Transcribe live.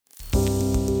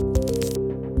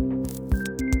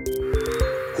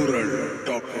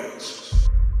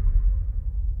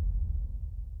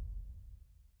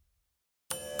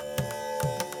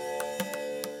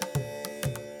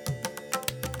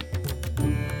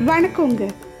வணக்கங்க,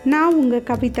 நான் உங்கள்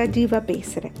கவிதா ஜீவா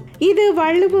பேசுகிறேன். இது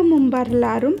வள்ளுவமும்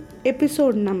வரலாறும்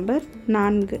எபிசோட் நம்பர்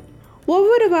 4.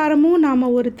 ஒவ்வொரு வாரமும் நாம்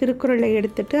ஒரு திருக்குறளை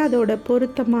எடுத்துகிட்டு அதோட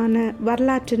பொருத்தமான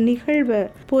வரலாற்று நிகழ்வை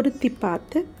பொருத்தி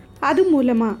பார்த்து அது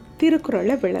மூலமாக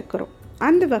திருக்குறளை விளக்குறோம்.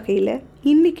 அந்த வகையில்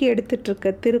இன்றைக்கி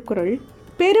எடுத்துகிட்ருக்க திருக்குறள்,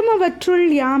 பெருமவற்றுள்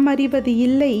யாமறிவது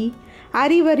இல்லை,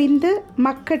 அறிவறிந்த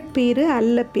மக்கட்பேறு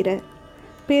அல்ல பிற.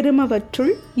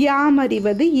 பெருமவற்றுள்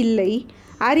யாமறிவது இல்லை,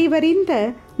 அறிவறிந்த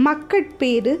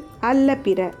மக்கட்பேறு அல்ல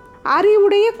பிற.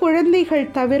 அறிவுடைய குழந்தைகள்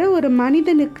தவிர ஒரு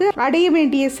மனிதனுக்கு அடைய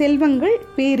வேண்டிய செல்வங்கள்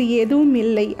வேறு எதுவும்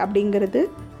இல்லை அப்படிங்கிறது.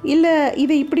 இல்லை,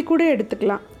 இதை இப்படி கூட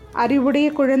எடுத்துக்கலாம், அறிவுடைய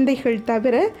குழந்தைகள்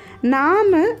தவிர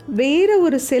நாம் வேறு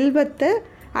ஒரு செல்வத்தை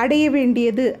அடைய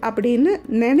வேண்டியது அப்படின்னு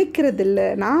நினைக்கிறதில்ல,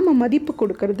 நாம் மதிப்பு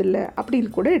கொடுக்கறதில்ல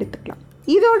அப்படின்னு கூட எடுத்துக்கலாம்.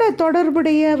 இதோட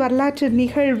தொடர்புடைய வரலாற்று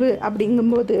நிகழ்வு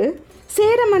அப்படிங்கும்போது,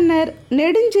 சேர மன்னர்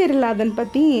நெடுஞ்சேரலாதன்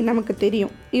பற்றி நமக்கு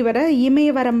தெரியும். இவரை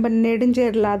இமயவரம்பன்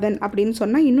நெடுஞ்சேரலாதன் அப்படின்னு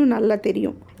சொன்னால் இன்னும் நல்லா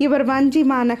தெரியும். இவர் வஞ்சி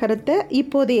மாநகரத்தை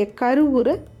இப்போதைய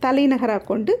கருவூரை தலைநகராக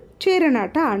கொண்டு சேர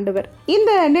நாட்டை ஆண்டவர்.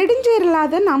 இந்த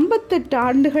நெடுஞ்சேரலாதன் 58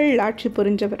 ஆண்டுகள் ஆட்சி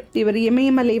புரிஞ்சவர். இவர்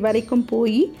இமயமலை வரைக்கும்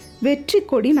போய் வெற்றி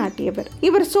கொடி நாட்டியவர்.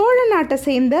 இவர் சோழ நாட்டை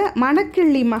சேர்ந்த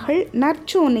மணக்கிள்ளி மகள்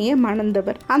நற்சோனையை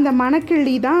மணந்தவர். அந்த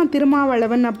மணக்கிள்ளி தான்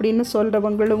திருமாவளவன் அப்படின்னு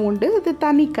சொல்றவங்களும் உண்டு, அது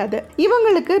தனி கதை.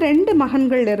 இவங்களுக்கு 2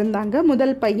 மகன்கள் இருந்தாங்க.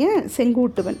 முதல் பையன்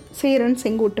செங்குட்டுவன், சேரன்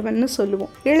செங்குட்டுவன்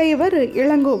சொல்லுவோம். இளையவர்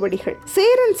இளங்கோவடிகள்.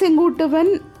 சேரன்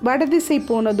செங்குட்டுவன் வடதிசை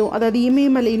போனதும், அதாவது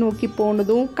இமயமலை நோக்கி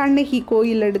போனதும், கண்ணகி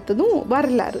கோயில் எடுத்ததும்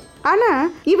வரலாறு. ஆனா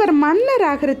இவர் மன்னர்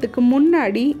ஆகிறதுக்கு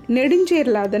முன்னாடி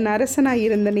நெடுஞ்சேரலாதன் அரசனா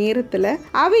இருந்த நேரத்துல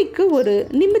அவைக்கு ஒரு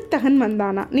நிமித்தகன்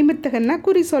வந்தானா. நிமித்தகன்னா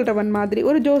குறி சொல்றவன் மாதிரி,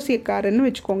 ஒரு ஜோசியக்காரன்னு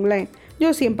வச்சுக்கோங்களேன்,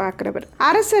 ஜோசியம் பார்க்குறவர்.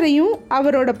 அரசரையும்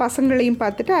அவரோட பசங்களையும்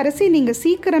பார்த்துட்டு, அரசே நீங்கள்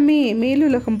சீக்கிரமே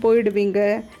மேலுலகம் போயிடுவீங்க,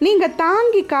 நீங்கள்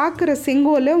தாங்கி காக்கிற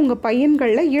செங்கோலை உங்கள்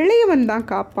பையன்களில் இளையவன் தான்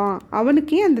காப்பான்,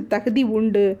 அவனுக்கே அந்த தகுதி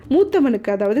உண்டு,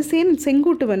 மூத்தவனுக்கு அதாவது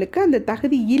செங்குட்டுவனுக்கு அந்த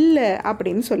தகுதி இல்லை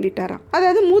அப்படின்னு சொல்லிட்டாராம்.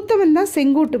 அதாவது மூத்தவன் தான்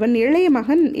செங்குட்டுவன், இளைய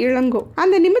மகன் இளங்கோ.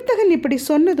 அந்த நிமித்தகன் இப்படி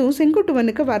சொன்னதும்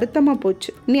செங்குட்டுவனுக்கு வருத்தமாக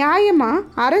போச்சு. நியாயமா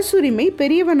அரசுரிமை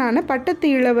பெரியவனான பட்டத்து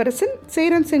இளவரசன்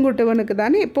சேரன் செங்குட்டுவனுக்கு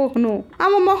தானே போகணும்.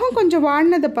 அவன் முகம் கொஞ்சம்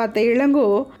வாழ்னதை பார்த்த இளங்கோ,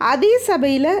 அதே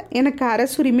சபையில எனக்கு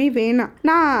அரசுரிமை வேணாம்,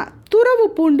 நான் துறவு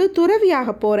பூண்டு துறவியாக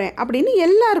போறேன் அப்படின்னு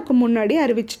எல்லாருக்கும் முன்னாடி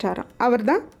அறிவிச்சிட்டாராம். அவர்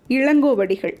தான்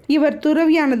இளங்கோவடிகள். இவர்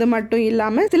துறவியானது மட்டும்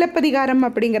இல்லாம சிலப்பதிகாரம்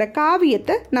அப்படிங்கிற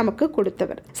காவியத்தை நமக்கு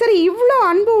கொடுத்தவர். சரி, இவ்வளோ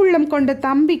அன்பு உள்ளம் கொண்ட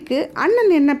தம்பிக்கு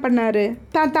அண்ணன் என்ன பண்ணாரு?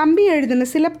 தான் தம்பி எழுதின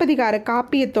சிலப்பதிகார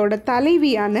காப்பியத்தோட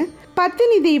தலைவியான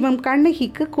பத்தினி தெய்வம்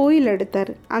கண்ணகிக்கு கோயில்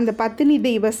எடுத்தாரு. அந்த பத்தினி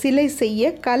தெய்வ சிலை செய்ய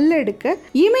கல்லெடுக்க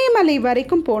இமயமலை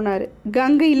வரைக்கும் போனாரு.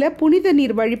 கங்கையில புனித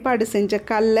நீர் வழிபாடு செஞ்ச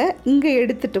கல்லை இங்க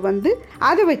எடுத்துட்டு வந்து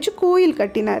அதை வச்சு கோயில்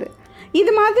கட்டினாரு.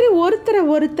 இது மாதிரி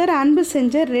ஒருத்தர் அன்பு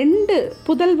செஞ்ச 2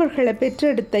 புதல்வர்களை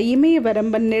பெற்றெடுத்த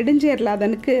இமயவரம்பன்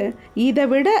நெடுஞ்சேரலாதனுக்கு இதை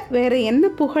விட வேற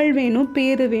என்ன புகழ் வேணும்,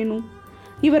 பேரு வேணும்?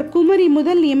 இவர் குமரி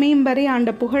முதல் இமயம் வரை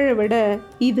ஆண்ட புகழை விட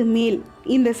இது மேல்.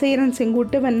 இந்த சேரன்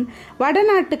செங்குட்டுவன்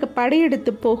வடநாட்டுக்கு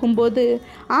படையெடுத்து போகும்போது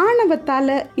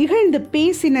ஆணவத்தால் இகழ்ந்து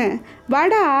பேசின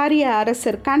வட ஆரிய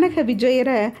அரசர் கனக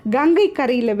விஜயரை கங்கை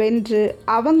கரையில் வென்று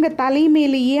அவங்க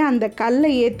தலைமையிலேயே அந்த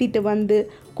கல்லை ஏற்றிட்டு வந்து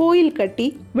கோயில் கட்டி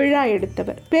விழா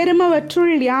எடுத்தவர்.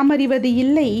 பெருமவற்றுள் யாமறிவது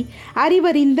இல்லை,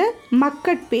 அறிவறிந்த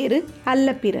மக்கட்பேறு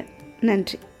அல்ல பிற.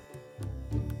 நன்றி.